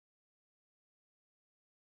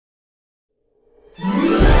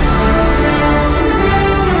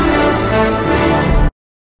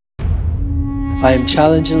I am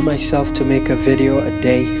challenging myself to make a video a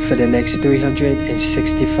day for the next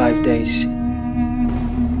 365 days.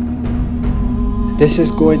 This is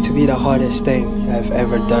going to be the hardest thing I've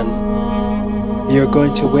ever done. You're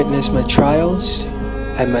going to witness my trials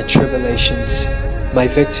and my tribulations, my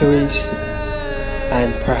victories,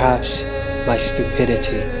 and perhaps my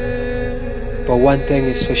stupidity. But one thing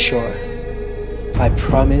is for sure, I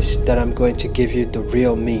promise that I'm going to give you the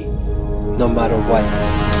real me, no matter what.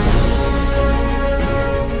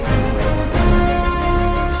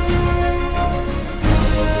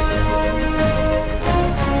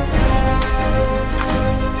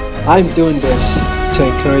 I'm doing this to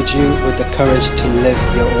encourage you with the courage to live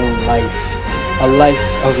your own life, a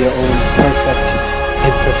life of your own perfect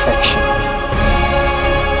imperfection.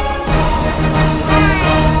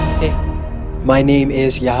 My name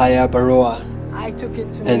is Yahaya Baruwa,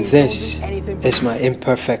 and this is my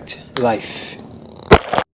imperfect life.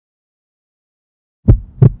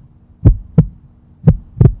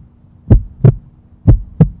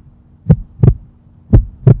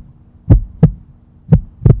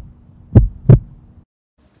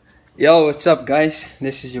 Yo, what's up guys?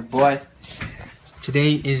 This is your boy.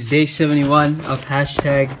 Today is day 71 of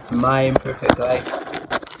 #myImperfectlife.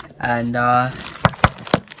 And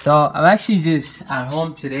so I'm actually just at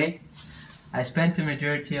home today. I spent the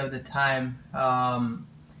majority of the time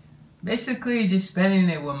basically just spending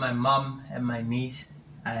it with my mom and my niece.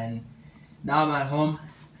 And now I'm at home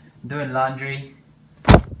doing laundry.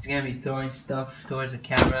 It's gonna be throwing stuff towards the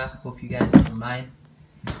camera. Hope you guys don't mind.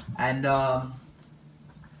 And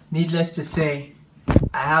needless to say,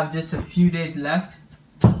 I have just a few days left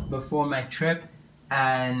before my trip,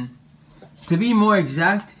 and to be more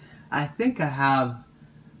exact, I think I have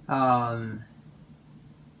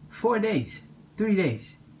 4 days, 3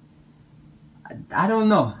 days. I don't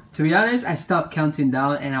know. To be honest, I stopped counting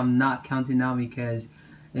down, and I'm not counting down because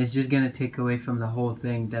it's just gonna take away from the whole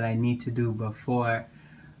thing that I need to do before.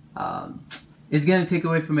 It's gonna take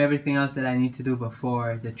away from everything else that I need to do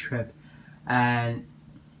before the trip. And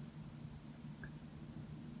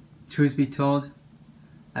truth be told,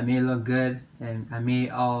 I may look good and I may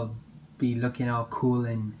all be looking all cool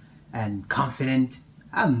and confident.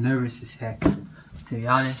 I'm nervous as heck, to be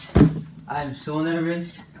honest. I'm so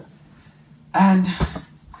nervous, and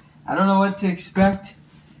I don't know what to expect.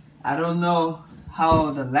 I don't know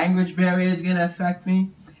how the language barrier is gonna affect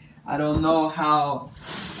me. I don't know how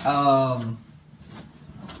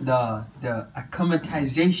the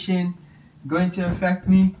acclimatization going to affect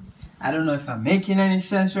me. I don't know if I'm making any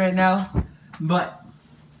sense right now, but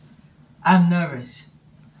I'm nervous.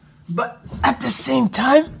 But at the same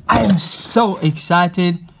time, I am so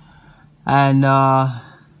excited. And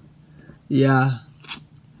yeah,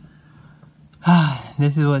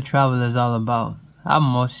 this is what travel is all about. I'm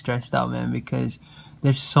most stressed out, man, because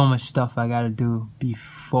there's so much stuff I gotta do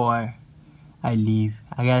before I leave.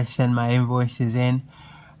 I gotta send my invoices in.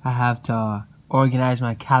 I have to organize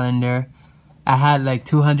my calendar. I had like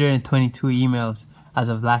 222 emails as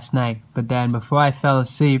of last night, but then before I fell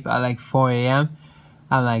asleep at like 4 a.m,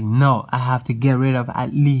 I'm like, no, I have to get rid of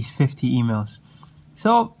at least 50 emails.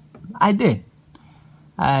 So I did.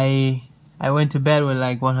 I went to bed with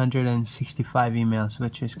like 165 emails,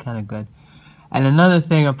 which is kind of good. And another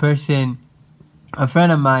thing, a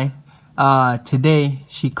friend of mine, today,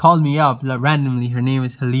 she called me up randomly. Her name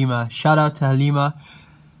is Halima. Shout out to Halima.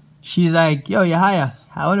 She's like, yo, Yahaya,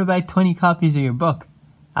 I want to buy 20 copies of your book.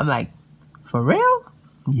 I'm like, for real?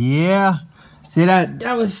 Yeah. See,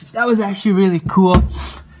 that was actually really cool.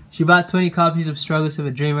 She bought 20 copies of Struggles of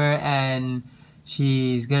a Dreamer, and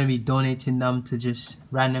she's gonna be donating them to just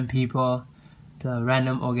random people, to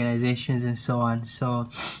random organizations, and so on. So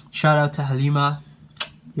shout out to Halima.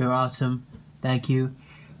 You're awesome. Thank you.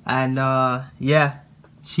 And yeah,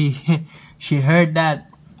 she heard that.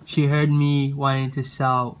 She heard me wanting to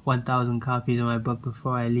sell 1,000 copies of my book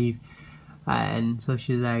before I leave. And so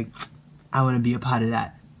she's like, I want to be a part of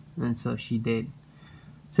that. And so she did.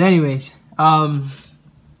 So anyways,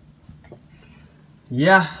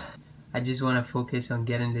 yeah, I just want to focus on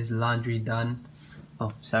getting this laundry done.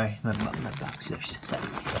 Oh, sorry, my boxers. Sorry.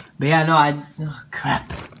 But yeah, no, oh,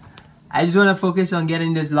 crap. I just want to focus on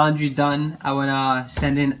getting this laundry done. I want to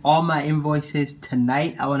send in all my invoices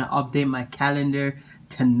tonight. I want to update my calendar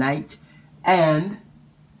tonight. And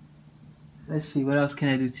let's see, what else can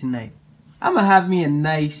I do tonight? I'm gonna have me a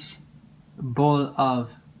nice bowl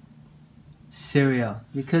of cereal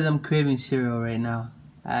because I'm craving cereal right now.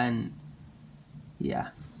 And yeah,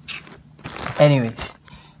 anyways,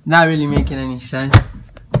 not really making any sense,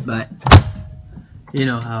 but you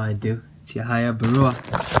know how I do. It's Yahaya Baruwa.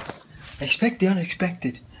 Expect the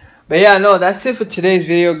unexpected. But yeah, no, that's it for today's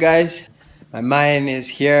video, guys. My mind is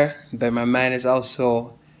here, but my mind is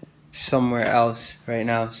also somewhere else right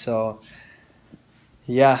now. So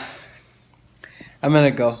yeah, I'm gonna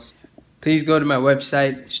go. Please go to my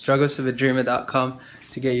website, strugglesofadreamer.com,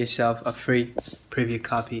 to get yourself a free preview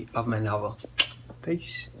copy of my novel.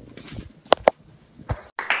 Peace.